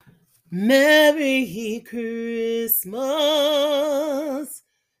Merry Christmas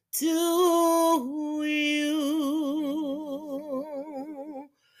to you.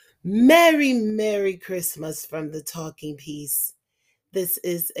 Merry Christmas from the Talking Piece. This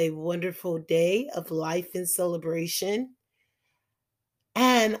is a wonderful day of life and celebration.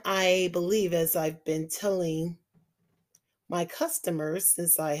 And I believe, as I've been telling my customers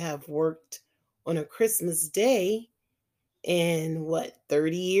since I have worked on a Christmas day in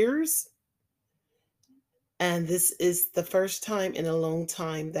 30 years? And this is the first time in a long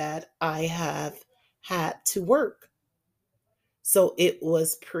time that I have had to work. So it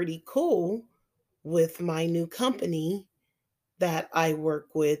was pretty cool with my new company that I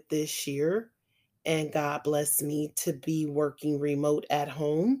work with this year. And God bless me to be working remote at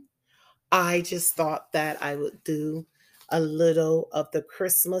home. I just thought that I would do a little of the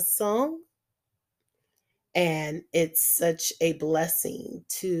Christmas song. And it's such a blessing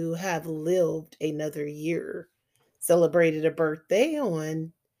to have lived another year. Celebrated a birthday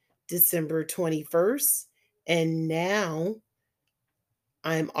on December 21st. And now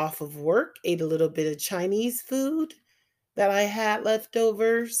I'm off of work, ate a little bit of Chinese food that I had left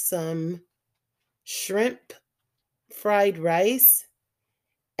over, some shrimp, fried rice,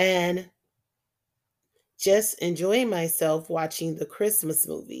 and just enjoying myself watching the Christmas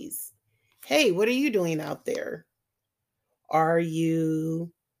movies. Hey, what are you doing out there? Are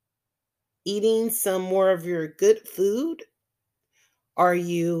you eating some more of your good food? Are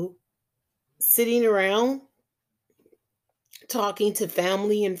you sitting around talking to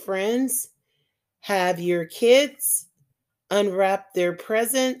family and friends? Have your kids unwrap their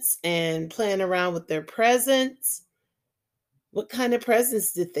presents and playing around with their presents? What kind of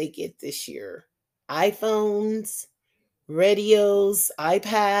presents did they get this year? iPhones, radios,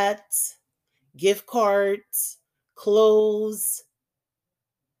 iPads, gift cards, clothes,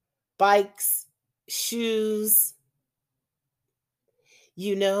 bikes, shoes.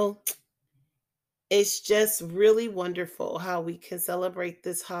 You know, it's just really wonderful how we can celebrate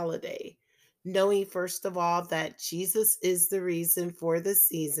this holiday, knowing, first of all, that Jesus is the reason for the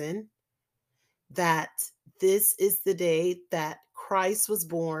season, that this is the day that Christ was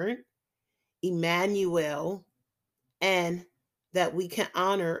born, Emmanuel, and that we can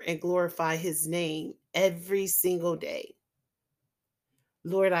honor and glorify his name every single day.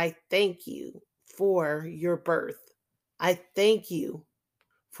 Lord, I thank you for your birth. I thank you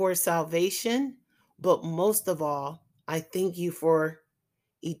for salvation, but most of all, I thank you for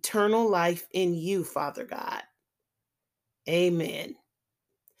eternal life in you, Father God. Amen.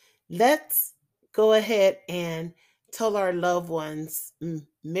 Let's go ahead and tell our loved ones,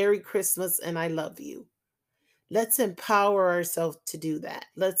 Merry Christmas and I love you. Let's empower ourselves to do that.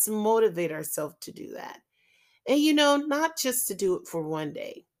 Let's motivate ourselves to do that. And not just to do it for one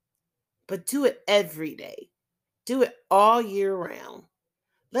day, but do it every day. Do it all year round.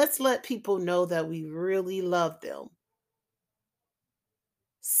 Let's let people know that we really love them.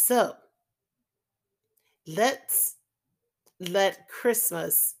 So let's let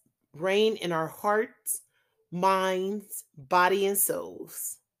Christmas reign in our hearts, minds, body, and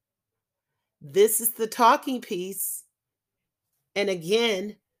souls. This is the Talking Piece. And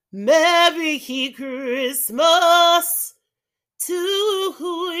again, Merry Christmas to